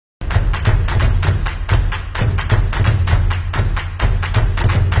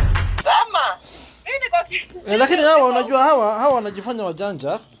Lakini hawa unajua hawa wanajifanya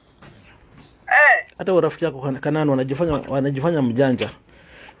wajanja. Hata urafiki yako Kanani wanajifanya mjanja.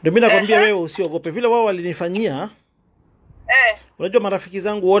 Ndio mimi nakwambia wewe usiogope. Vile wao walinifanyia. Unajua marafiki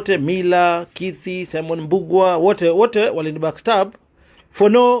zangu wote Mila, Kithi, Simon Mbugwa, wote walini backstab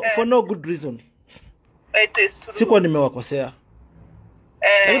for no good reason. Sikuwa nimewakosea.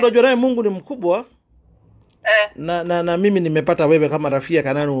 Lakini unajua naye Mungu ni mkubwa. Na mimi nimepata wewe kama rafiki ya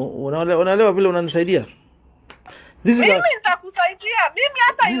Kanani, unaelewa vile unanisaidia. Mimi nitakusaidia. Mimi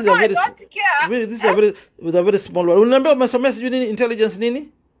hata I don't care. This is a very small one. Unaniambia umesomea sijui nini intelligence nini?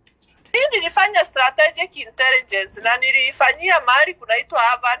 Mimi nilifanya strategic intelligence na nilifanyia mahali kunaitwa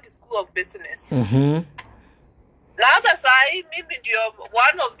Harvard School of Business. Na hata sahi mimi ndio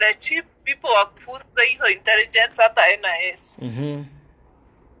one of the chief people who put hizo intelligence hata NIS.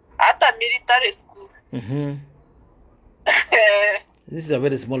 Hata military school. This is a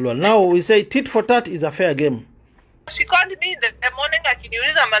very small one. Now we say tit for tat is a fair game. She called me in the morning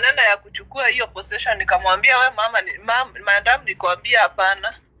akiniuliza maneno ya kuchukua hiyo possession, nikamwambia wewe madam nikwambia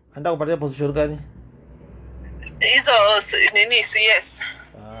hapana. Anataka kupatia position gani? Hizo nini CS.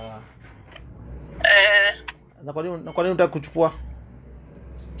 Na kwa nini unataka kuchukua?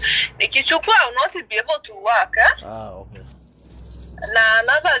 Nikichukua will not be able to work. Okay. Na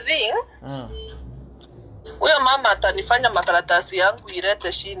another thing. Huyo mama atanifanya makaratasi yangu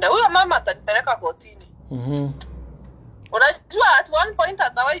ilete shinda. Huyo mama atanipeleka kotini. Unajua at one point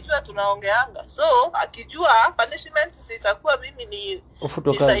atawajua tunaongeanga. So akijua punishment sitakuwa mimi ni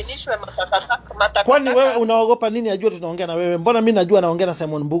nisainishwe matakataka. Kwani wewe unaogopa nini ajue tunaongea na wewe? Mbona mimi najua naongea na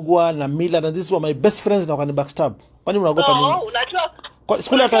Simon Mbugwa na Mila na these were my best friends na wakani backstab. Kwani unaogopa nini? Unajua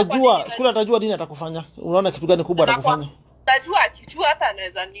skuli atajua nini atakufanya. Unaona kitu gani kubwa atakufanya? Unajua akijua hata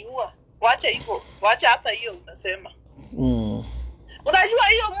anaweza niua. Wacha hivyo. Wacha hata hiyo unasema. Unajua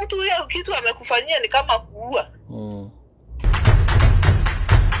hiyo mtu huyo kitu amekufanyia ni kama kuua.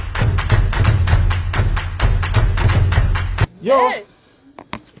 Yo.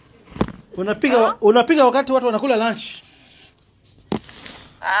 Unapiga wakati watu wanakula lunch.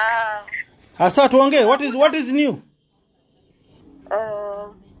 Sasa tuongee, what is new?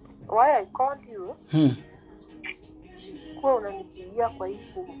 Why I called you? Kwa unanipigia kwa hii.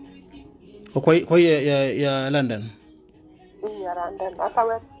 Kwa ya London. Ya London. Hata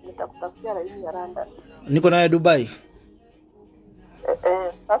wewe nitakutafutia laini ya London. Niko na ya Dubai.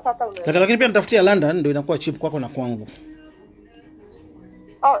 Sasa hata unaweza. Lakini pia nitafutia London ndio inakuwa cheap kwako na kwangu.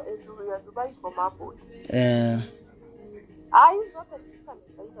 Ya Dubai kwa mapo. Zote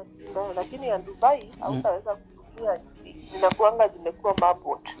zitaisha, lakini ya Dubai hautaweza kutumia, zinakuanga zimekuwa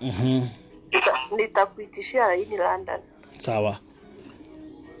mapo. Nitakuitishia laini London. Sawa.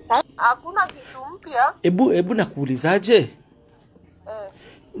 Hakuna kitu mpya. Ebu nakuulizaje?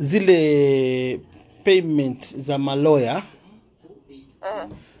 Zile payment za maloya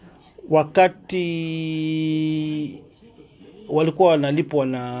wakati walikuwa wanalipwa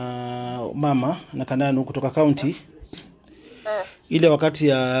na mama na Kanani kutoka county ile wakati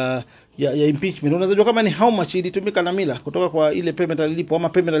ya impeachment, unajua kama ni how much ilitumika na Mila kutoka kwa ile payment alilipwa ama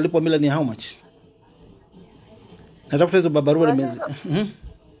payment alilipwa Mila ni how much? Natafuta hizo barua nimezi.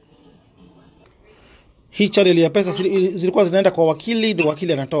 Hii channel ya pesa zilikuwa zinaenda kwa wakili, ndio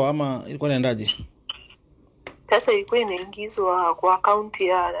wakili anatoa ama ilikuwa inaendaje? Pesa ilikuwa inaingizwa kwa account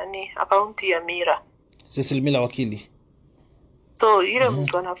ya Mira. Cecil Mila wakili. So ile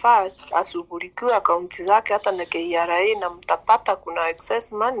mtu anafaa ashughulikiwe account zake hata na KRA na mtapata kuna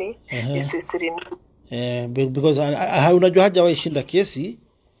excess money Cecil. Because unajua hajawahi shinda kesi.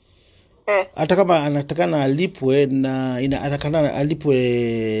 Hata kama anatakana alipwe na anatakana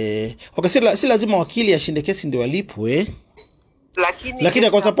alipwe. Okay, si lazima wakili ashinde kesi ndio alipwe.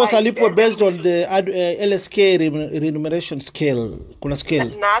 Lakini kwa suppose alipwe based on the LSK remuneration scale. Kuna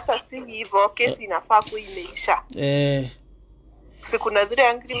scale. Na hata si hivyo kesi inafaa kuimeisha. Si kuna zile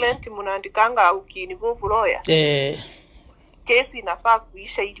agreement mnaandikanga ukinivolve lawyer. Kesi inafaa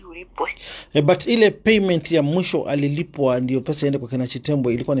kuisha ili ulipwe. But ile payment ya mwisho alilipwa ndio pesa iende kwa kina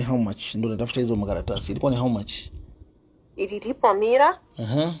Chitembo ilikuwa ni how much? Ndio natafuta hizo makaratasi. Ilikuwa ni how much? Ililipwa Mira.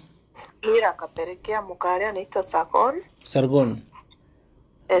 Mira akapelekea mkale anaitwa Sargon.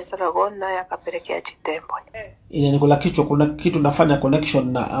 Sargon naye akapelekea Chitembo. Ile niko la kichwa, kuna kitu nafanya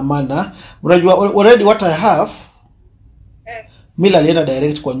connection na Amana. Unajua already what I have. Mila alienda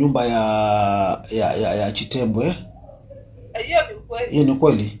direct kwa nyumba ya Chitembo Hiyo ni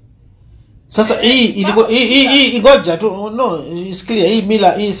kweli. Sasa hii ilikuwa hii ngoja tu no is clear hii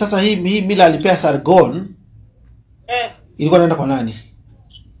Mila hii sasa hii Mila alipea Sargon. Ilikuwa inaenda kwa nani?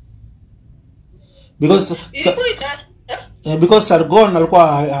 Because Because Sargon alikuwa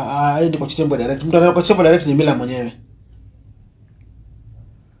haendi kwa Chitembo direct. Mtu anaenda kwa Chitembo direct ni Mila mwenyewe.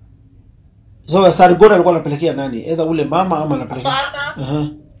 So Sargon alikuwa anapelekea nani? Either ule mama ama anapelekea.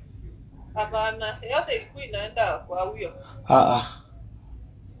 Hapana, yote ilikuwa inaenda kwa huyo.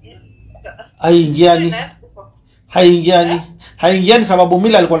 Haingiani sababu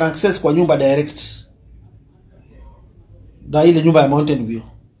Mila alikuwa na access kwa nyumba direct. Da ile nyumba ya Mountain View.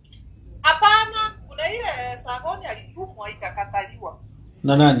 Hapana, kuna ile Sargon alitumwa ikakataliwa.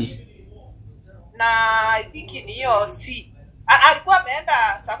 Na nani? Na I think ni hiyo si. Alikuwa ameenda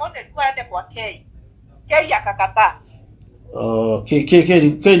Sargon alikuwa aende kwa K. K akakataa.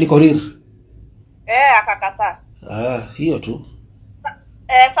 K ni Korir. Akakataa. Hiyo tu.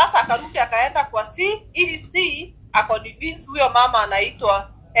 Sasa akarudi akaenda kwa C ili C akonvince huyo mama anaitwa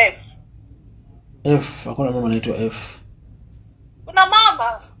F. Hakuna mama anaitwa F. Kuna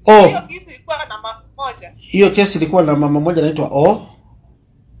mama. Hiyo kesi ilikuwa na mama moja. Hiyo kesi ilikuwa na mama moja anaitwa O.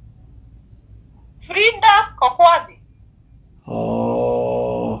 Frida Kokwani.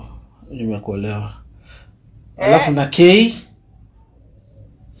 Nimekuelewa. Alafu na K.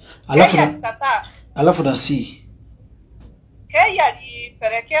 Alafu na C. K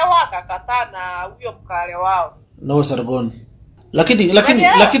alipelekewa akakataa na huyo mkale wao. No Sargon.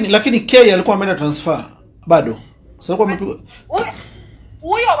 Lakini K alikuwa ameenda transfer bado. Sasa alikuwa amepigwa.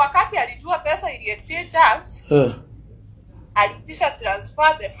 Huyo wakati alijua pesa iliexchange alitisha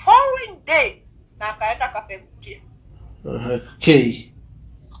transfer the following day na akaenda kapengutia. K.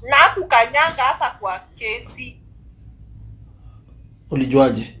 Na kukanyanga hata kwa kesi.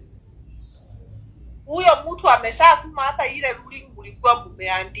 Ulijuaje? Huyo mtu ameshatuma hata ile ruling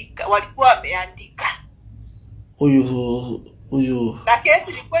walikuwa wameandika. Huyu. Na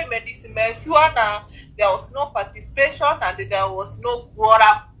kesi ilikuwa imedismissiwa na there was no participation and there was no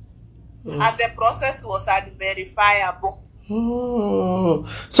quorum. And the process was unverifiable.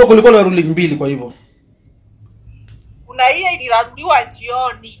 So kulikuwa na ruling mbili kwa hivyo. Kuna hiyo ililaruliwa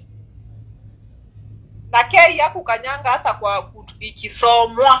jioni. Na kei ya kukanyanga hata kwa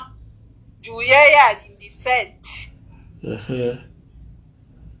ikisomwa. Juu yeye alindisent.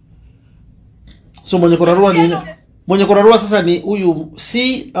 So mwenye kurarua sasa ni huyu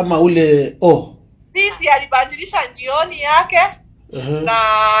C ama ule O? C alibadilisha jioni yake na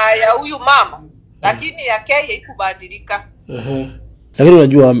ya huyu mama. Lakini ya kei haikubadilika. Lakini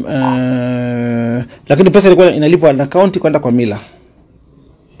unajua lakini pesa ilikuwa inalipwa na county kwenda kwa Mila.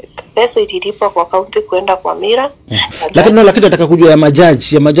 Pesa ililipwa kwa county kwenda kwa Mila. Lakini nataka kujua ya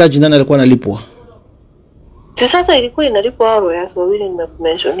majaji nani alikuwa analipwa? Sasa ilikuwa inalipwa hao lawyers wawili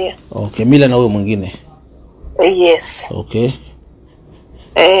nimekumentionia. Okay, Mila na huyo mwingine. Yes. Okay.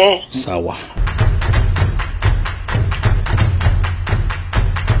 Sawa.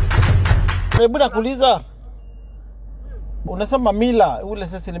 Hebu nakuuliza. Unasema Mila, ule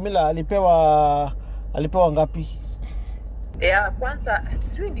sasa Mila alipewa ngapi? Kwanza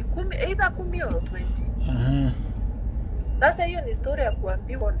sio ni 10 either 10 au 20. Sasa hiyo ni story ya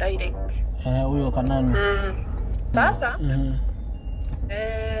kuambiwa direct. Huyo Kanani. Sasa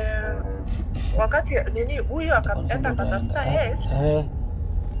wakati nini huyo akaenda akatafuta S.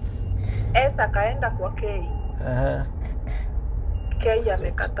 S akaenda kwa K. K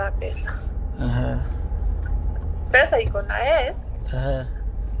amekataa pesa. Pesa iko na S.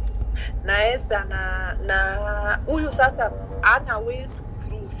 Na S na huyu sasa ana way to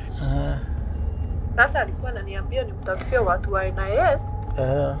prove. Sasa alikuwa ananiambia nimtafutie watu wa NIS.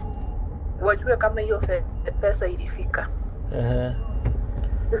 Wajue kama hiyo pesa ilifika.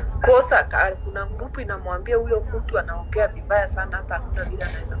 Kosa kuna grupu inamwambia huyo mtu anaongea vibaya sana hata hakuna vile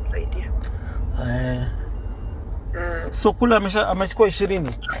anaweza kumsaidia. So kula amechukua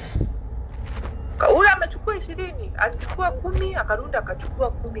 20. Huyo amechukua 20, alichukua 10 akarudi akachukua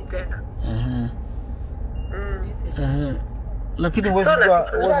 10 tena. Lakini wewe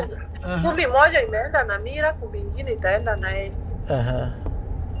 10 moja imeenda na Mira, 10 nyingine itaenda na S.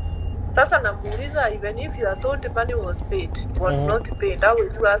 Sasa namuuliza, even if you are told the money was paid, was not paid, how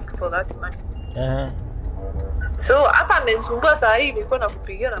will you ask for that money? So hapa amenisumbua saa hii, nilikuwa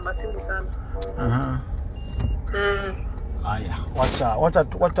nakupigia na masimu sana. Haya,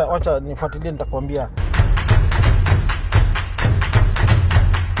 wacha nifuatilie, nitakwambia.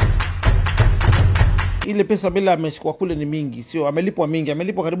 Ile pesa bila amechukua kule ni mingi, sio? Amelipwa mingi,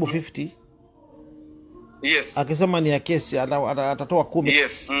 amelipwa karibu 50. Yes. Akisema ni ya kesi atatoa 10.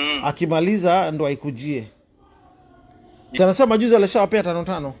 Yes. Akimaliza ndo aikujie. Anasema juzi alishawapea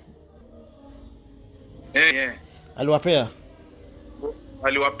 5,500. Aliwapea.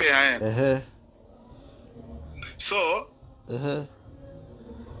 So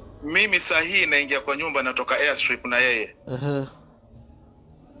Mimi sahihi naingia kwa nyumba natoka airstrip na yeye.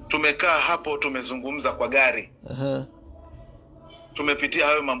 Tumekaa hapo tumezungumza kwa gari. Tumepitia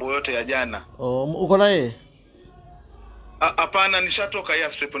hayo mambo yote ya jana. Uko na yeye? Hapana, nishatoka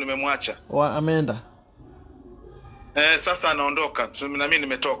airstrip nimemwacha. Ameenda. Sasa anaondoka. Na mimi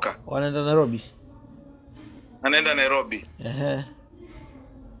nimetoka. Wanaenda Nairobi. Anaenda Nairobi.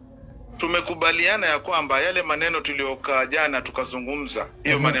 Tumekubaliana ya kwamba yale maneno tuliokaa jana tukazungumza,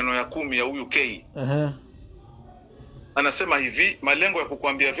 hiyo maneno ya 10 ya huyu K. Anasema hivi, malengo ya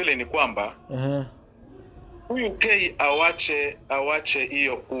kukuambia vile ni kwamba huyu K awache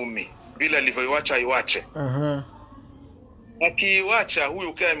hiyo 10 vile alivyoiacha aiwache. Akiiacha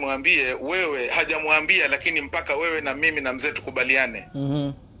huyu K amwambie wewe, hajamwambia lakini mpaka wewe na mimi na mzee tukubaliane.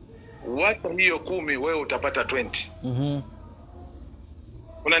 Wacha hiyo 10 wewe utapata 20.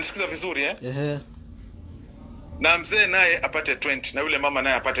 Unanisikiza vizuri Na mzee naye apate 20 na yule mama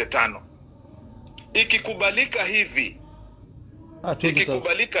naye apate 5. Ikikubalika hivi.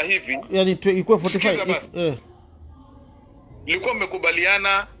 Yani ikuwa 45. Ilikuwa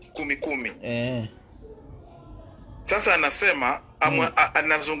mmekubaliana 10. Sasa anasema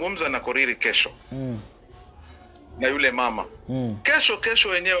anazungumza na Koriri kesho. Na yule mama. Kesho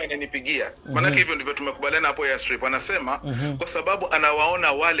wenyewe ananipigia. Maana hivyo ndivyo tumekubaliana hapo ya strip. Anasema kwa sababu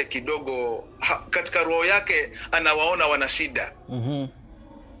anawaona wale kidogo katika roho yake anawaona wana shida.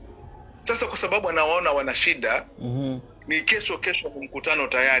 Sasa kwa sababu anawaona wana shida, ni kesho mkutano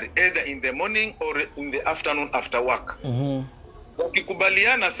tayari, either in the morning or in the afternoon after work.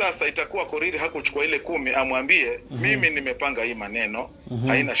 Wakikubaliana sasa itakuwa Koriri hakuchukua ile 10 amwambie mimi nimepanga hii maneno,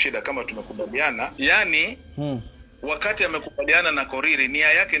 haina shida kama tumekubaliana. Yani wakati amekubaliana na Koriri,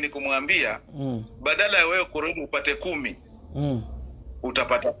 nia yake ni kumwambia badala ya wewe Koriri upate 10,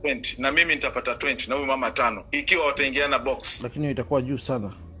 utapata 20 na mimi nitapata 20 na huyu mama 5 ikiwa wataingiana box. Lakini itakuwa juu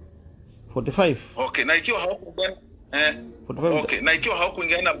sana. 45. Okay, na ikiwa hawakuingiana na ikiwa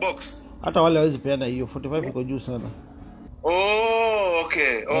hawakuingiana box, hata wale hawezi peana hiyo. 45 iko juu sana.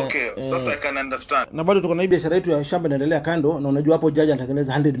 Okay. Sasa I can understand. Na bado tuko na biashara yetu ya shamba inaendelea kando, na unajua hapo jaji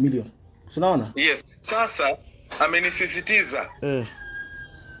anatengeneza 100 million. Unaona? Yes. Sasa amenisisitiza.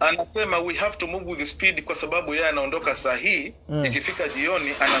 Anasema we have to move with the speed kwa sababu yeye anaondoka saa hii. Ikifika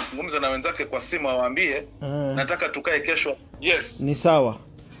jioni anazungumza na wenzake kwa simu awaambie nataka tukae kesho. Yes. Ni sawa.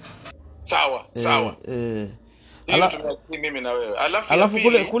 Sawa. Mimi na wewe. Alafu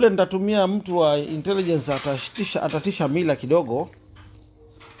kule nitatumia mtu wa intelligence atatisha Mila kidogo.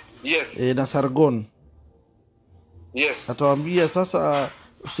 Yes. Na Sargon. Yes. Atawaambia sasa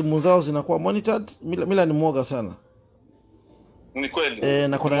simu zao zinakuwa monitored. Mila ni mwoga sana. Ni kweli.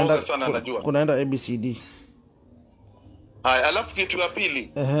 Na kunaenda ABCD. Hai, alafu kitu la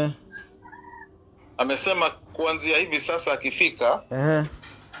pili. Amesema kuanzia hivi sasa akifika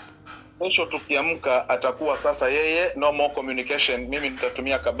kesho tukiamka atakuwa sasa yeye no more communication, mimi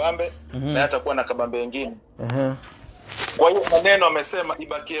nitatumia kabambe na atakuwa na kabambe nyingine. Kwa hiyo maneno amesema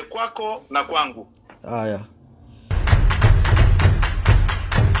ibakie kwako na kwangu. Haya.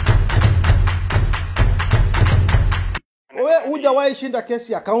 Wewe hujawahi shinda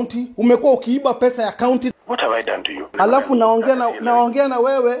kesi ya county, umekuwa ukiiba pesa ya county. What have I done to you? Alafu naongea na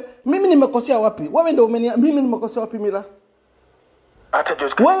wewe, mimi nimekosea wapi? Wewe ndio mimi nimekosea wapi Mila?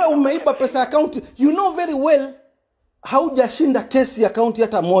 Wewe umeiba pesa ya county. You know very well haujashinda kesi ya county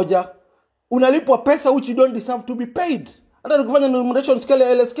hata moja. Unalipwa pesa which you don't deserve to be paid. Hata ukifanya nomination scale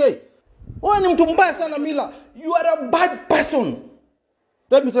ya LSK. Wewe ni mtu mbaya sana Mila. You are a bad person.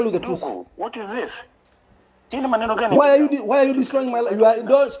 Let me tell you the truth. What is this? Why are you destroying my life?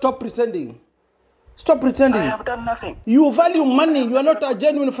 Don't stop pretending. Stop pretending. I have done nothing. You value money. You are not a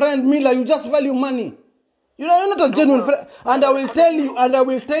genuine friend, Mila. You just value money. You're not a genuine friend. And I will tell you,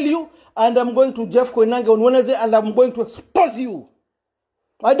 and I'm going to Jeff Koinange on Wednesday, and I'm going to expose you.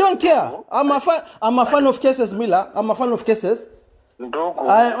 I don't care. I'm a fan of cases, Mila. I'm a fan of cases.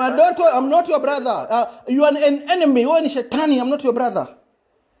 I'm not your brother. You are an enemy. You are shetani. I'm not your brother.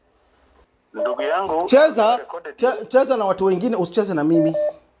 Cheza na watu wengine, usicheze na mimi.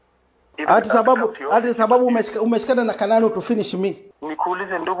 Hata sababu umeshikana na Kanani to finish me.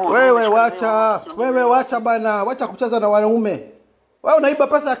 Nikuulize ndugu. Wewe wacha bana, wacha kucheza na wanaume. Wewe unaiba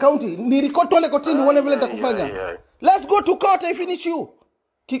pesa ya county. Ni record tole kotini uone vile nitakufanya. Let's go to court and finish you.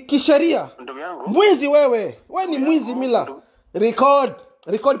 Kisheria. Ndugu yangu. Mwizi wewe. Wewe ni mwizi Mila.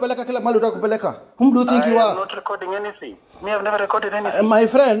 Record peleka kila mahali unataka kupeleka. Whom do you think you are? I'm not recording anything. Me, I've never recorded anything. My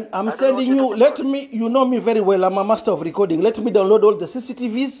friend, I'm sending you. You know me very well. I'm a master of recording. Let me download all the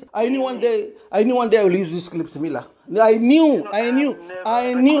CCTVs. I knew one day I will use these clips, Mila. I knew.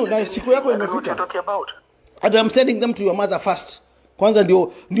 Na siku yako imefika. What are you talking about? And I'm sending them to your mother first. Kwanza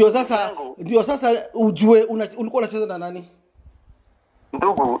ndio sasa ujue ulikuwa unacheza na nani?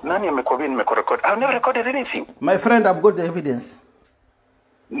 Ndugu, nani amekuambia nimerecord? I've never recorded anything. My friend, I've got the evidence.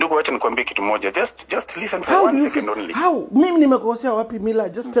 Ndugu, acha nikwambie kitu moja. Just listen for 1 second only. How? Mimi nimekosea wapi Mila?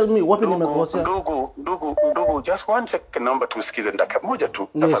 Just tell me wapi nimekosea. Ndugu, just 1 second, naomba tusikize dakika moja tu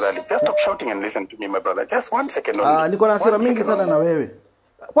tafadhali. Just stop shouting and listen to me, my brother. Just 1 second only. Niko na hasira mingi sana na wewe.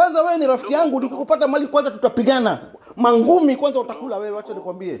 Kwanza wewe ni rafiki yangu, nikikupata mali kwanza tutapigana. Mangumi kwanza utakula wewe, acha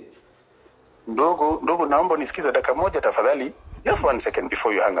nikwambie. Ndugu, naomba nisikize dakika moja tafadhali. Just 1 second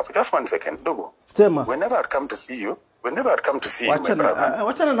before you hang up. Just 1 second, ndugu. Sema. Whenever I come to see you, my brother.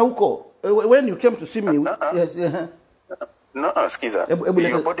 Wachana na huko. When you came to see me, yes. No, skiza.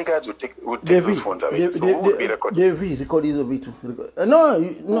 Your bodyguards will take those phones away. So who will be recording? Devi, record hizo vitu.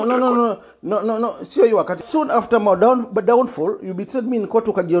 No. Sio hiyo wakati. Soon after my downfall, you betrayed me in court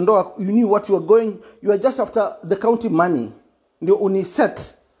ukajiondoa. You knew what you were going. You are just after the county money. Ndio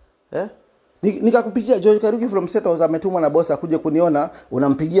uniset. Nikakupigia George Karuki from Settles ametumwa na boss akuje kuniona,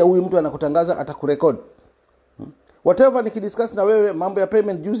 unampigia huyu mtu anakutangaza atakurecord. Whatever nikidiscuss na wewe mambo ya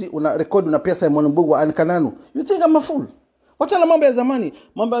payment juzi una record una pesa Simon Mbugwa and Kananu. You think I'm a fool? Wachana mambo ya zamani.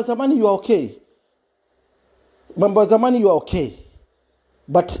 Mambo ya zamani you are okay. Mambo ya zamani you are okay.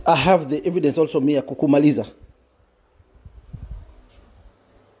 But I have the evidence also me ya kukumaliza.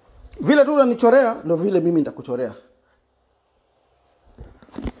 Vile tu unanichorea ndio vile mimi nitakuchorea.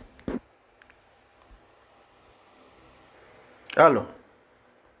 Halo.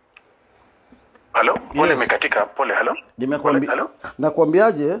 Halo? Pole mekatika, pole halo? Nimekwambia.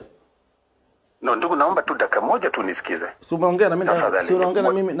 Nakwambiaje? No, ndugu naomba tu dakika moja tu nisikize. Si umeongea na mimi? Si unaongea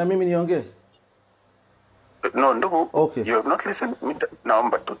na mimi niongee? No, ndugu. Okay. You have not listened.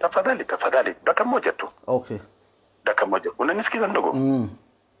 Naomba tu tafadhali dakika moja tu. Okay. Dakika moja. Unanisikiza ndugu?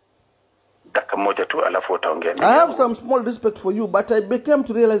 Dakika moja tu alafu utaongea. I have some small respect for you but I became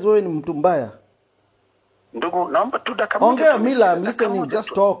to realize wewe ni mtu mbaya. Ndugu, naomba tu dakika moja. Ongea Mila, I'm listening.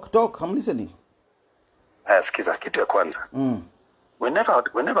 Just talk. I'm listening. Sikiza kitu ya kwanza.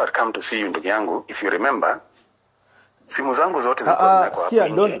 Whenever I come to see you ndugu yangu, if you remember, simu zangu zote zilikuwa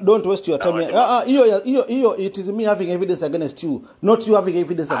zinakuwa. Don't waste your time. Hiyo it is me having evidence against you, not you having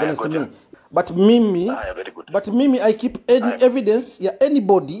evidence against me. But mimi I keep any evidence ya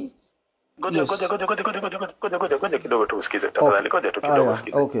anybody. Ngoja kidogo tu usikize tafadhali. Ngoja tu kidogo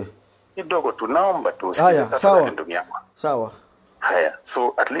usikize. Okay. Kidogo tu naomba tu usikize tafadhali ndugu yangu. Sawa. Haya,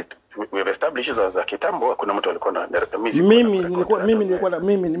 so at least we have established za kitambo kuna mtu alikuwa na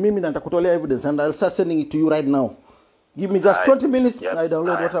mimi nitakutolea evidence and I'll start sending it to you right now. Give me just 20 minutes and I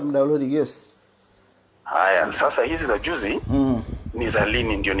download what I'm downloading. Yes. Haya, sasa hizi za juzi ni za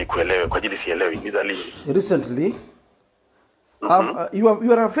lini ndio nikuelewe kwa ajili sielewi ni za lini. Recently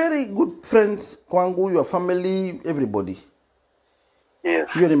you are a very good friend kwangu, your family, everybody.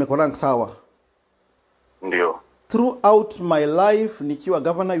 Yes. Hiyo nimekurank sawa. Ndio. Throughout my life nikiwa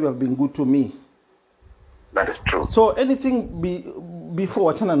governor you have been good to me. That is true. So anything before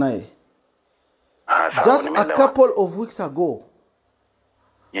wachana naye. Just a couple of weeks ago.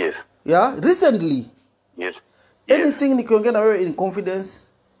 Yes. Yeah, recently. Yes. Anything nikiongea na wewe in confidence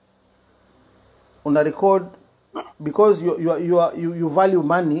una record because you value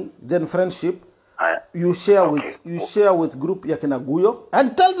money then friendship. You share with group ya kina Guyo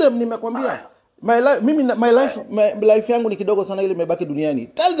and tell them nimekwambia my life yangu ni kidogo sana ile imebaki duniani.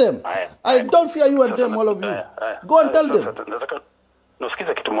 Tell them I don't fear you and them all of you. Go and tell them.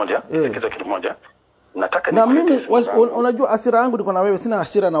 Sikiza kitu moja. Nataka na mimi unajua hasira yangu niko na wewe, sina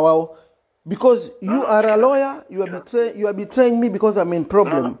hasira na wao because you are a lawyer, you are betraying me because I'm in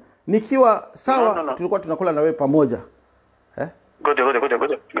problem. Nikiwa sawa tulikuwa tunakula na wewe pamoja.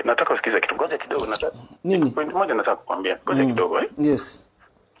 Ngoja. Nataka usikize kitu. Ngoja kidogo nataka. Nini? Point moja nataka kukwambia. Ngoja kidogo Yes.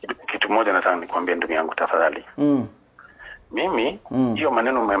 Kitu moja nataka nikwambie ndugu yangu tafadhali. Mimi hiyo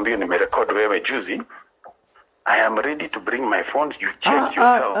maneno umeambiwa nimerecord wewe juzi. I am ready to bring my phones. You check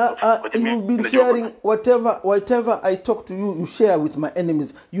yourself. You've been sharing whatever I talk to you share with my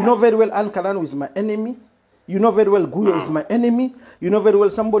enemies. You know very well Ann Kananu is my enemy. You know very well Guyo is my enemy. You know very well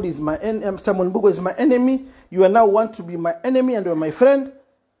somebody is my enemy. Someone Bugo is my enemy. You are now want to be my enemy and you are my friend.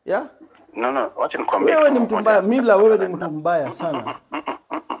 Yeah? No. Wacha nikwambie. Wewe ni mtu mbaya. Mila wewe ni mtu mbaya sana.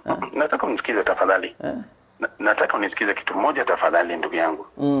 Nataka unisikize tafadhali. Nataka unisikize kitu moja tafadhali ndugu yangu.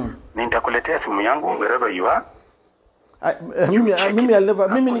 Nitakuletea simu yangu wherever you are. Mimi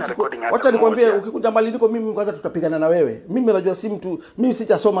wacha nikwambie ukikuja mbali niko mimi kwanza tutapigana na wewe. Mimi najua si mtu, mimi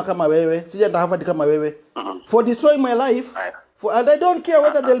sijasoma kama wewe, sijaenda Harvard kama wewe. For destroying my life. And I don't care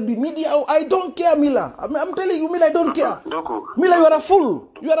whether there'll be media or I don't care Mila. I'm telling you Mila, I don't care. Mila, you are a fool.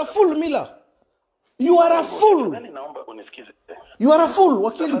 You are a fool Mila. You are a fool. You are a fool,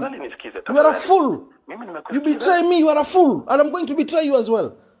 wakili. You are a fool. You betray me, you are a fool. And I'm going to betray you as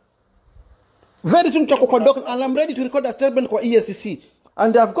well. Very soon talk about document, and I'm ready to record a statement for ESCC.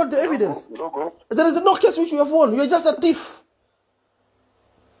 And I've got the evidence. There is no case which you have won. You are just a thief.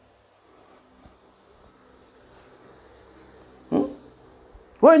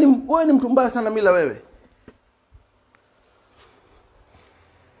 Wewe ni mtu mbaya sana Mila wewe.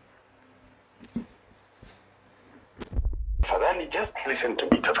 Tafadhali, just listen to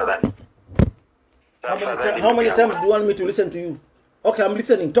me, tafadhali. How many times do you want me to listen to you? Okay, I'm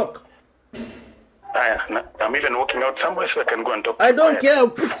listening. Talk. I'm even walking out somewhere so I can go and talk. I don't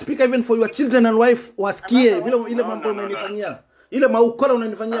care. Speak even for your children and wife. Wasikie ile mambo unanifanyia. Ile maukora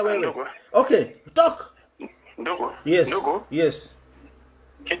unanifanyia wewe. Okay, talk. Ndugu. Yes. Ndugu. Yes.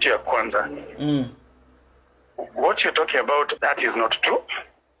 Kitu ya kwanza. What you're talking about, that is not true.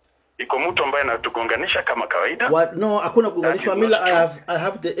 Iko mtu ambaye anatugonganisha kama kawaida. What? No, hakuna kugonganishwa Mila. I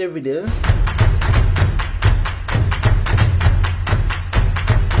have the evidence.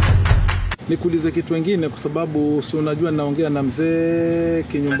 Nikuulize kitu kingine kwa sababu si unajua naongea na mzee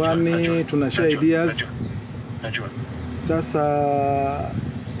kinyumbani, tuna share ideas. Najua. Sasa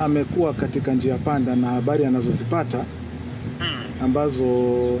amekuwa katika njia panda na habari anazozipata ambazo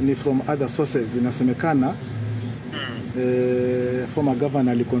ni from other sources inasemekana former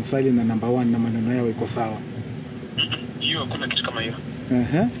governor aliconcile na number 1 na maneno yao iko sawa. Hiyo hakuna kitu kama hiyo.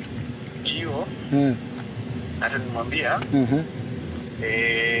 Hiyo. Hata nimwambia.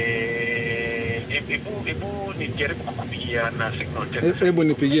 Ebu nijaribu kukupigia na signal test. Ebu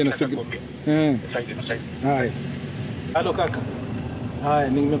nipigie na signal. Hai. Halo kaka. Hai,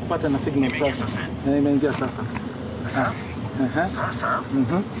 nimekupata na signal sasa. Nimeingia sasa. Sasa.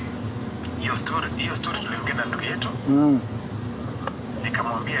 Hiyo story tuliongea na ndugu yetu.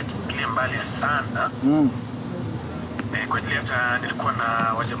 Nikamwambia tupilie mbali sana. Kwa ajili hata nilikuwa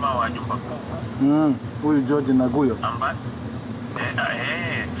na wajamaa wa nyumba kuu. Huyu George Naguyo.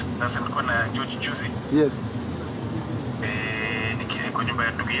 Sasa nilikuwa na George Juzi. Yes. Kwa nyumba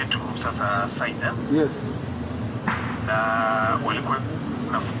ya ndugu yetu sasa Saida. Yes. Na walikuwa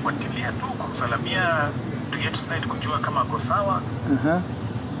nafuatilia tu kumsalamia ndugu yetu Saida kujua kama ako sawa.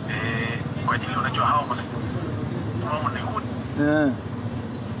 Kwa ajili unajua hao msimamo ni huu.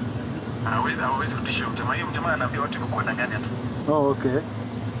 Hawezi kutishia mjamaa anaambia watu kwa ndani tu. Oh, okay.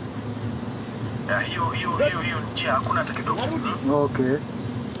 Hiyo njia hakuna hata kidogo. Okay.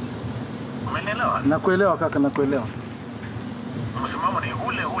 Umeelewa? Nakuelewa kaka, nakuelewa. Msimamo ni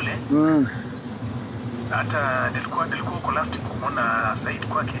ule. Hata nilikuwa huko last kumwona Said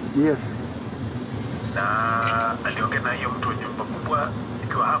kwake. Yes. Na aliongea na hiyo mtu wa nyumba kubwa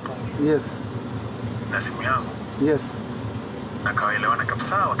ikiwa hapo. Yes. Na simu yangu. Yes. Akaelewana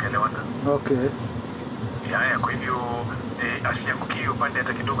kabisa, wakaelewana. Okay. Haya, kwa hivyo asiangukie upande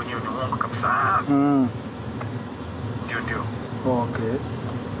hata kidogo, nyo ni Mungu kabisa. Ndio. Okay.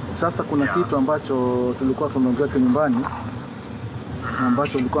 Sasa kuna kitu ambacho tulikuwa tumeongea nyumbani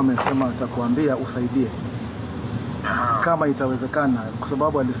ambacho ulikuwa amesema atakuambia usaidie. Kama itawezekana, kwa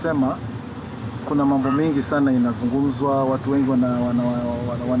sababu alisema kuna mambo mengi sana inazungumzwa, watu wengi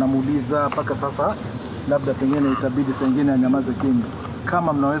wanamuuliza mpaka sasa labda pengine itabidi saa nyingine anyamaze kimya.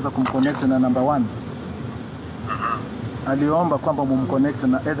 Kama mnaweza kumconnect na number 1. Aliomba kwamba mumconnect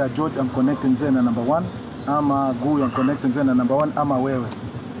na either George amconnect mzee na number 1 ama Guy amconnect mzee na number 1 ama wewe.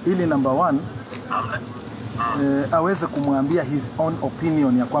 Ili number 1 aweze kumwambia his own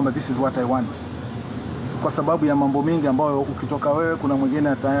opinion ya kwamba this is what I want. Kwa sababu ya mambo mengi ambayo ukitoka wewe kuna mwingine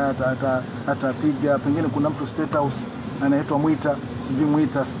atapiga, pengine kuna mtu State House anaitwa Mwita,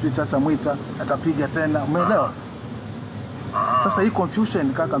 sijui Chacha Mwita atapiga tena, umeelewa? Sasa hii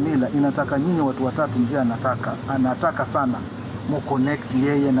confusion kaka Mila inataka nyinyi watu watatu mzee anataka sana mu connect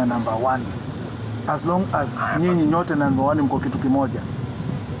yeye na number 1. As long as nyinyi nyote na number 1 mko kitu kimoja.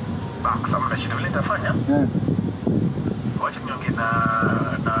 Kwa sababu na shida vile nitafanya. Wacha niongee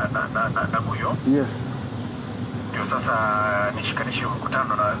na Guyo. Yes. Ndio sasa nishikanishe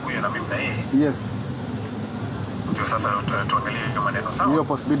mkutano na Guyo na mimi na yeye. Yes. Ndio sasa tuangalie hiyo maneno sawa. Hiyo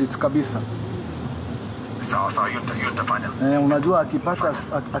possibility kabisa. Sawa, hiyo nitafanya. Unajua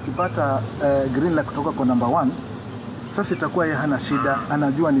akipata green light kutoka kwa number 1, sasa itakuwa yeye hana shida,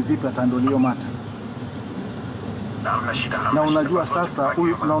 anajua ni vipi atahandle hiyo mata. Na unajua sasa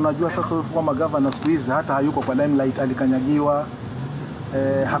huyu former governor Cries hata hayuko kwa limelight, alikanyagiwa,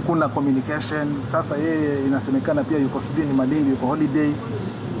 hakuna communication. Sasa yeye inasemekana pia yuko sijui ni Malindi, yuko holiday.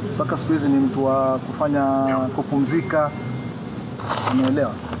 Mpaka Cries ni mtu wa kufanya kupumzika.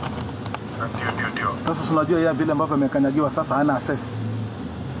 Umeelewa? Ndio. Sasa tunajua yeye vile ambavyo amekanyagiwa sasa hana access.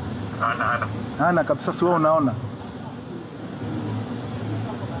 Hana kabisa, si wewe unaona.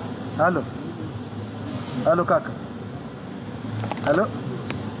 Halo. Halo kaka. Halo.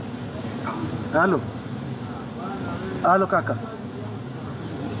 Halo. Halo kaka.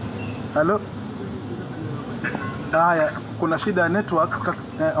 Halo. Haya, kuna shida ya network.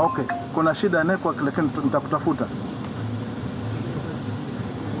 Okay, kuna shida ya network lakini nitakutafuta.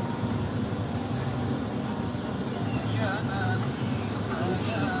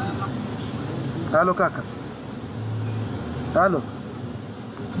 Halo kaka. Halo.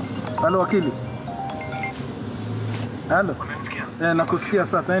 Halo wakili. Halo. Nakusikia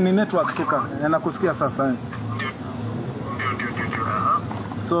sasa. Ni network tu kaka. Nakusikia sasa.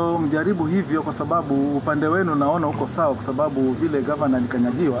 So mjaribu hivyo kwa sababu upande wenu naona uko sawa kwa sababu vile governor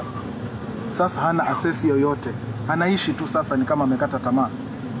alikanyagiwa. Sasa hana access yoyote. Anaishi tu sasa ni kama amekata tamaa.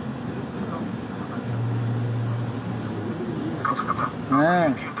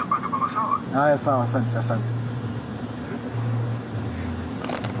 Haya sawa, asante.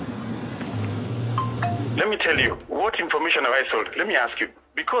 Let me tell you, what information have I sold? Let me ask you.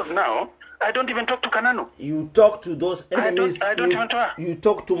 Because now, I don't even talk to Kananu. You talk to those enemies. I don't even talk. You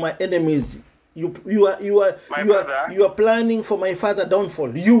talk to my enemies. You are planning for my father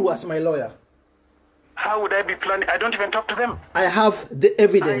downfall. You as my lawyer. How would I be planning? I don't even talk to them. I have the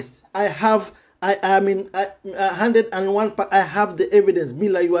evidence. I mean 101. I have the evidence.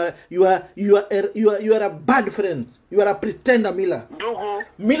 Mila, you are a bad friend. You are a pretender, Mila.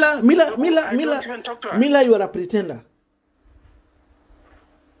 Mila, you are a pretender.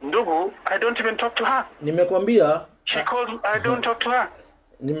 Ndugu, I don't even talk to her. Nimekwambia. She called me, I don't talk to her.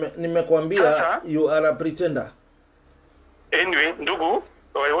 Nimekwambia, you are a pretender. Anyway, Ndugu,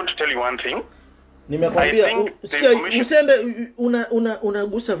 I want to tell you one thing. Nimekwambia, usiende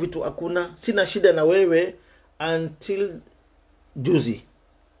unagusa vitu hakuna. Sina shida na wewe until juzi.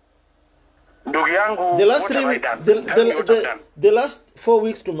 Ndugu yangu, the last 4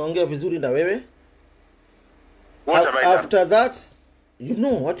 weeks tumeongea vizuri na wewe. What have I done? After that, you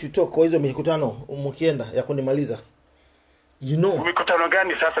know what you talk kwa hizo mikutano mkienda ya kunimaliza. You know. Mikutano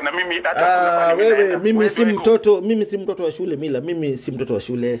gani sasa na mimi hata wewe mimi si mtoto wa shule Mila. Mimi si mtoto wa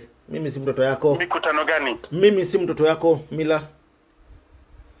shule. Mimi si mtoto yako. Mikutano gani? Mimi si mtoto yako Mila.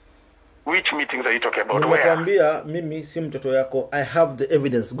 Which meetings are you talking about? Nimekwambia mimi si mtoto yako. I have the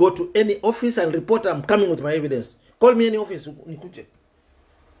evidence. Go to any office and report I'm coming with my evidence. Call me any office nikuje.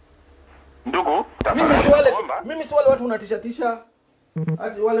 Ndugu, mimi si wale watu unatishatisha.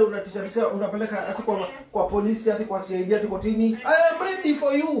 Hadi wale unatishatisha unapeleka hadi kwa polisi hadi kwa CID hadi kotini. I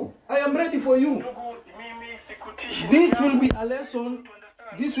am ready for you. Ndugu, mimi sikutishi. This will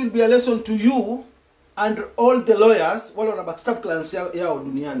be a lesson to you and all the lawyers wale wana backstab clients yao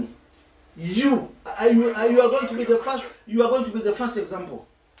duniani. You are going to be the first. You are going to be the first example.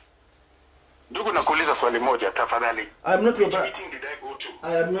 Ndugu, nakuuliza swali moja tafadhali. I am not your brother. Which meeting did I go to?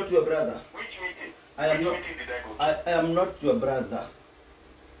 I am not your brother. Which meeting? Which meeting did I go to? I am not your brother.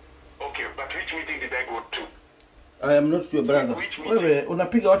 Okay, but which meeting did I go to? I am not your brother. Wewe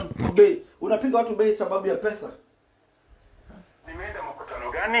unapiga watu bei sababu ya pesa. Nimeenda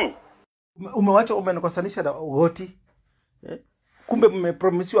mkutano gani? Umewacha umenikosanisha na Goti. Kumbe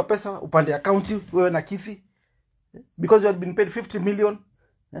mmepromisiwa pesa upande account wewe na Kithi. Because you had been paid 50 million.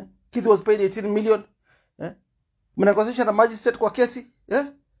 Kithi was paid 18 million. Mnakosesha na magistrate kwa kesi.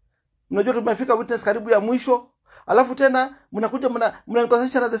 Mnajua tumefika witness karibu ya mwisho. Alafu tena mnakuja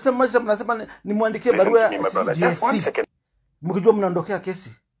mnanikosesha na the same magistrate mnasema nimwandikie barua ya CJC. Mkijua mnaondokea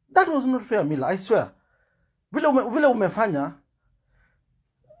kesi. That was not fair Mila, I swear. Vile umefanya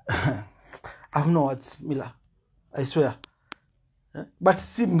I have no words Mila. I swear. But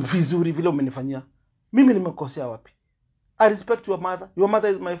si vizuri vile umenifanyia. Mimi nimekosea wapi? I respect your mother. Your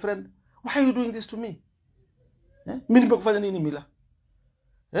mother is my friend. Why are you doing this to me? Mimi nimekufanya nini Mila?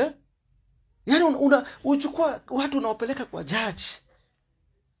 Yaani unachukua watu unaopeleka kwa judge.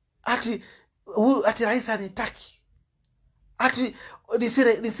 Ati rais anitaki. Ati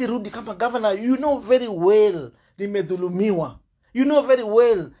nisirudi kama governor. You know very well nimedhulumiwa. You know very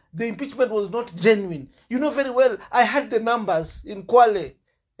well the impeachment was not genuine. You know very well I had the numbers in Kwale.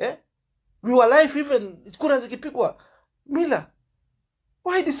 We were alive even kura zikipigwa. Mila,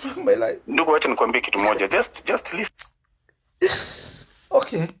 why destroy my life? Ndugu, acha nikwambie kitu moja. Just listen.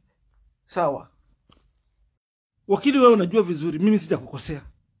 Okay. Sawa. Wakili wewe unajua vizuri mimi sijakukosea.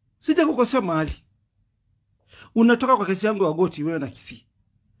 Sijakukosea mahali. Unatoka kwa kesi yangu ya Goti wewe na Kithi.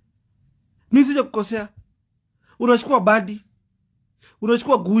 Mimi sijakukosea. Unachukua Badi.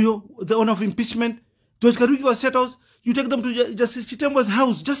 Unachukua Guyo, the owner of impeachment. George Karuki was set house. You take them to Justice Chitemba's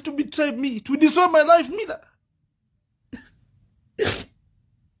house just to betray me, to destroy my life, Mila.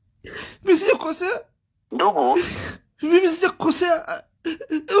 Mimi sijakosea. Ndugu, Mimi sijakosea.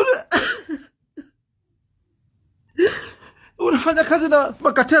 Unafanya kazi na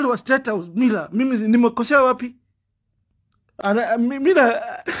makateli wa State House, Mila. Mimi nimekosea wapi? Mila.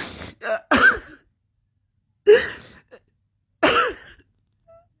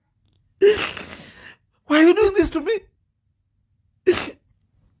 Why are you doing this to me?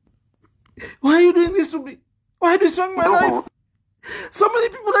 Why are you doing this to me? Why are you destroying my life? So many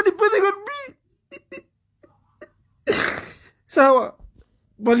people are depending on me. Sawa.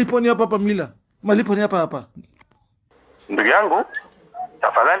 Malipo ni hapa Mila. Malipo ni hapa. Ndugu yangu,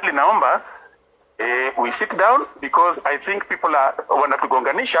 tafadhali naomba we sit down because I think people are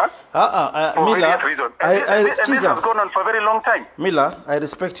wanatugonganisha for Mila, various reasons. And this has gone on for a very long time. Mila, I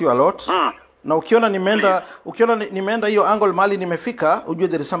respect you a lot. Na ukiona nimeenda hiyo angle mali nimefika, ujue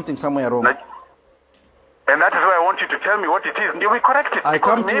there is something somewhere wrong. And that is why I want you to tell me what it is. We correct it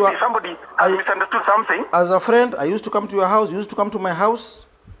because maybe somebody has misunderstood something. As a friend, I used to come to your house, you used to come to my house.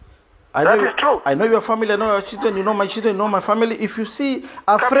 That is true. I know your family, I know your children, you know my children, you know my family. If you see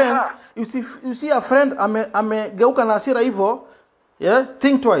a friend, you see a friend amegeuka na hasira hivyo, yeah,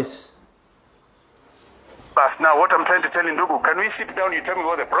 think twice. But now what I'm trying to tell you, ndugu, can we sit down, you tell me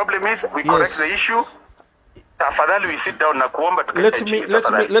what the problem is, we correct the issue. Tafadhali we sit down na kuomba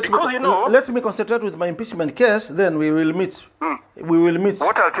let me concentrate with my impeachment case, then we will meet. We will meet.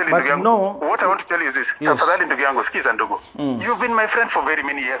 What I'll tell you, ndugu yangu, what I want to tell you is this. Tafadhali ndugu yangu, sikiza ndugu. You've been my friend for very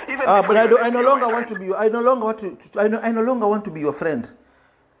many years. Even but I no longer want to be I no longer want to be your friend.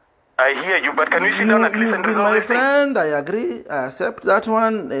 I hear you, but can we sit down at least and resolve this thing? My friend, I agree. I accept that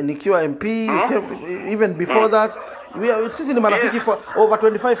one. Nikiwa MP, even before that, we are sitting in marafiki for over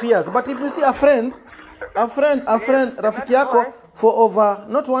 25 years. But if you see a friend, rafiki yako for over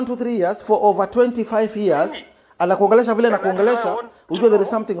not 1 to 3 years, for over 25 years, anakuongelesha vile anakuongelesha, ujue there is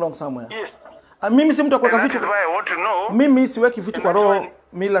something wrong somewhere. Yes. Mimi si mtu kwa vitu. That is why I want to know. Mimi siweki vitu kwa roho.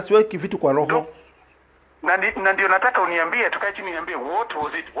 Mila siweki vitu kwa roho. Na ndio nataka uniambie, tukae chini niambie what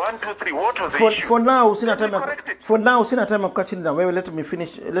was it 1 2 3 what was the issue. For now sina time kukaa chini na wewe. Let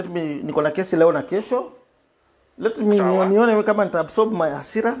me niko na kesi leo na kesho. Let me nione kama nita absorb my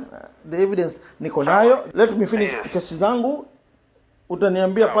hasira, the evidence niko nayo. Let me finish kesi zangu.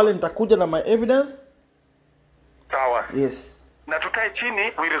 Utaniambia pale nitakuja na my evidence. Sawa. Yes. Na tukae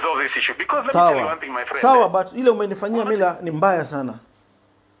chini we resolve this issue because let me tell you one thing my friend. Sawa, but ile umenifanyia Mila ni mbaya sana.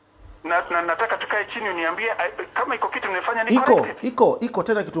 Na nataka tukae chini uniambie kama iko kitu nimefanya ni correct. Iko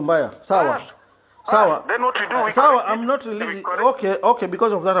tena kitu mbaya. Sawa. Then what we do we sawa, I'm not releasing. Okay,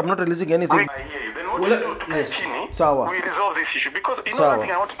 because of that I'm not releasing anything. Then what we do tukae chini. Sawa. We resolve this issue because you know one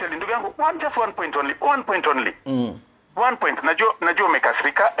thing I want to tell you ndugu yangu, one point only. One point. Najua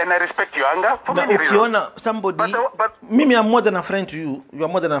umekasirika and I respect your anger for many reasons. Ukiona somebody but mimi I'm more than a friend to you. You are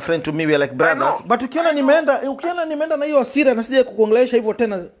more than a friend to me. We are like brothers. But ukiona nimeenda na hiyo hasira na sije kukuongelesha hivyo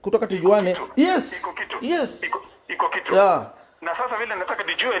tena kutoka tujuane. Yes. Iko kitu. Yeah. Na sasa vile nataka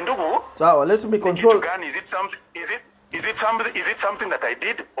nijue ndugu. Sawa, let me control. Is it something that I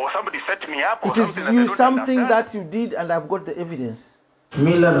did or somebody set me up or something that you did and I've got the evidence.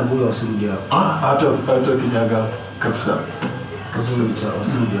 Mila na huyo wasirudi hapo. Hata kinyaga kabisa. Wasirudi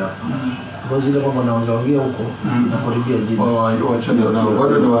hapo. Kwa zile mambo naongea huko na kurudia jini. Wachana nao.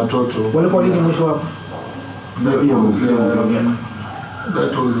 Bado ni watoto. Wale kwa lini mwisho hapo?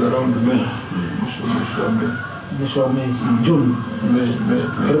 That was around May. Mwisho wa May. June.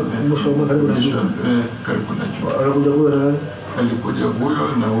 Mwisho wa May karibu na June. Alikuja huyo na nani? Alikuja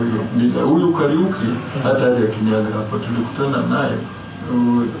huyo na huyo. Huyu Kariuki hata haja kinyaga hapo tulikutana naye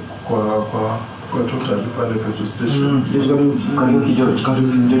kwa total pale petrol station. Kariuki.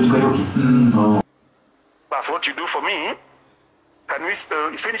 That's what you do for me. Can we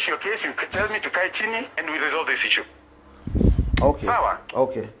finish your case? You tell me to kai chini and we resolve this issue. Okay. Sawa.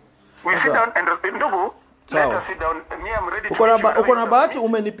 Okay. We sit down and ndugu. Let us sit down. Me I'm ready to. Uko na bahati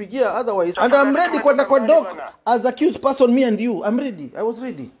umenipigia otherwise. And I'm ready kwenda kwa doc as accused person, me and you. I'm ready. I was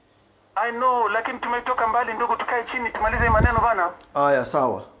ready. I know, lakini tumetoka mbali ndugu, tukae chini tumalize maneno bana. Haya,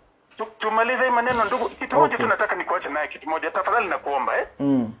 sawa. Tumalize maneno ndugu. Kitu moja tunataka nikuache naye kitu moja. Tafadhali nakuomba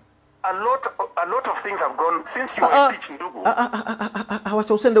A lot of things have gone since you were impeached ndugu.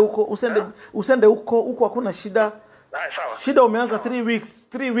 Wacha usende huko hakuna shida. Sawa. Shida umeanza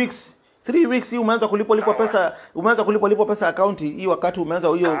 3 weeks hii umeanza kulipwa pesa account hii wakati umeanza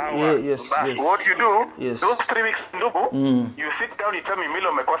hiyo. Yes. What you do those 3 weeks ndugu, you sit down you tell me Milo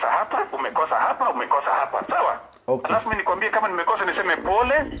umekosa hapa. Sawa? Okay. Alafu mimi nikwambie kama nimekosa niseme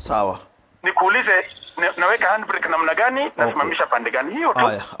pole. Sawa. Nikuulize naweka handbrake namna gani, nasimamisha pande gani, hiyo tu.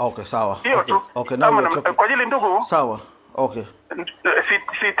 Haya, okay, sawa. Hiyo tu. Okay, kwa ajili ndugu. Sawa. Okay.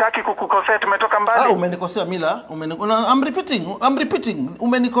 Sitaki kukukosea, tumetoka mbali. Umenikosea Mila. I'm repeating.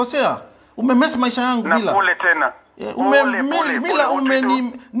 Umenikosea. Umemess maisha yangu Mila. Na pole tena. Mila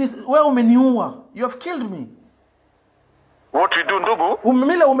wewe umeniua. You have killed me. What we do ndugu?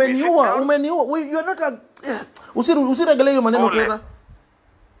 Mila umeniua. You are not a usiregelee hiyo maneno tena.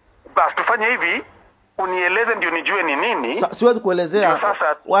 Bas tufanye hivi, unieleze ndio nijue ni nini. Siwezi kuelezea.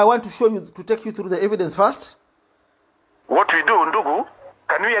 I want to show you, to take you through the evidence first. What we do ndugu?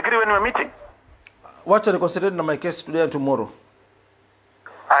 Can we agree when we are meeting? What are concentrate on my case today and tomorrow?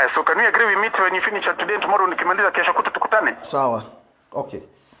 So can we agree we meet when you finish today and tomorrow, nikimaliza kesho kutu tukutane? Sawa. Okay.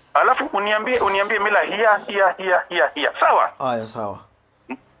 Alafu uniambie Mila here. Sawa? Sawa.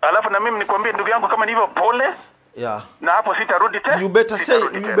 Alafu na mimi nikwambie ndugu yangu kama ndivyo pole. Yeah. Na hapo sitarudi tena. You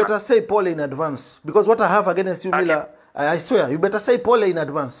better say pole in advance, because what I have against you Mila, I swear you better say pole in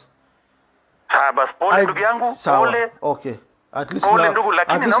advance. Bas pole ndugu yangu, pole. Okay. At least pole now, ndugu,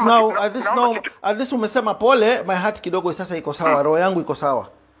 lakini at least umesema pole, my heart kidogo sasa iko sawa, roho yangu iko sawa.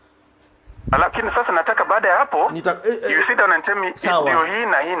 Lakini sasa nataka baada ya hapo you sit down and tell me ndio hii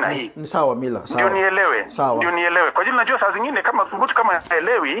na hii. Ni sawa Mila, sawa. Ndio nielewe. Kwa ajili najua saa zingine kama mtu kama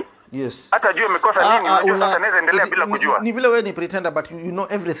haelewi, yes, hata ajue amekosa nini, unajua sasa naweza endelea bila kujua. Ni vile wewe ni pretender, but you know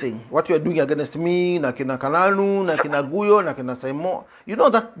everything what you are doing against me, na kina Kananu, na kina Guyo, na kina Saimo. You know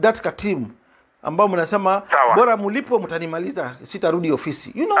that team ambao mnasema bora mulipo mtanimaliza, sitarudi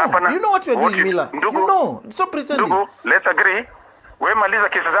ofisi. You know what you are doing Mila. You know, so pretending. Ndugu, let's agree. Wewe maliza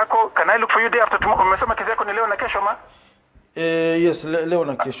kesi zako. Can I look for you day after tomorrow? Umesema kesi yako ni leo na kesho ma? Yes, leo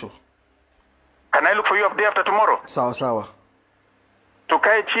na kesho. Can I look for you day after tomorrow? Sawa.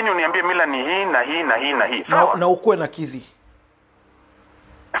 Tukae chini uniambie Mila ni hii na hii. Sawa? Na ukue na kidhi.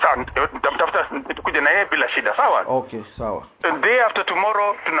 Sawa, nitamtafuta tukuje na yeye bila shida, sawa? Okay, sawa. Day after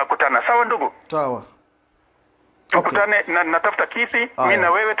tomorrow tunakutana, sawa ndugu? Sawa. Tukutane na natafuta kisi, mimi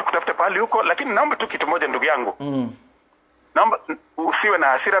na wewe tukutafute pale huko, lakini naomba tu kitu moja ndugu yangu. Naomba usiwe na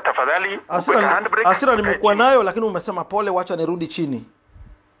hasira tafadhali. Hasira nimekuwa nayo, lakini umesema pole, wacha nirudi chini.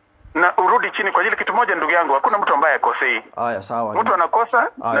 Na urudi chini kwa ajili kitu moja ndugu yangu, hakuna mtu ambaye akosei. Sawa. Mtu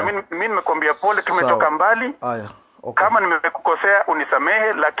anakosa na mimi nimekuambia pole, tumetoka mbali. Okay. Kama nimekukosea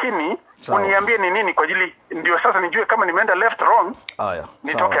unisamehe, lakini uniambie ni nini kwa ajili ndio sasa nijue kama nimeenda left wrong.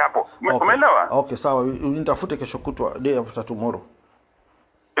 Nitoke hapo. Umeelewa? Okay, sawa. Nitafute kesho kutwa, day after tomorrow.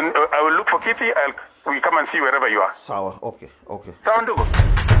 I will look for Kitty. We come and see wherever you are. Sawa. Okay. Sawa ndugu.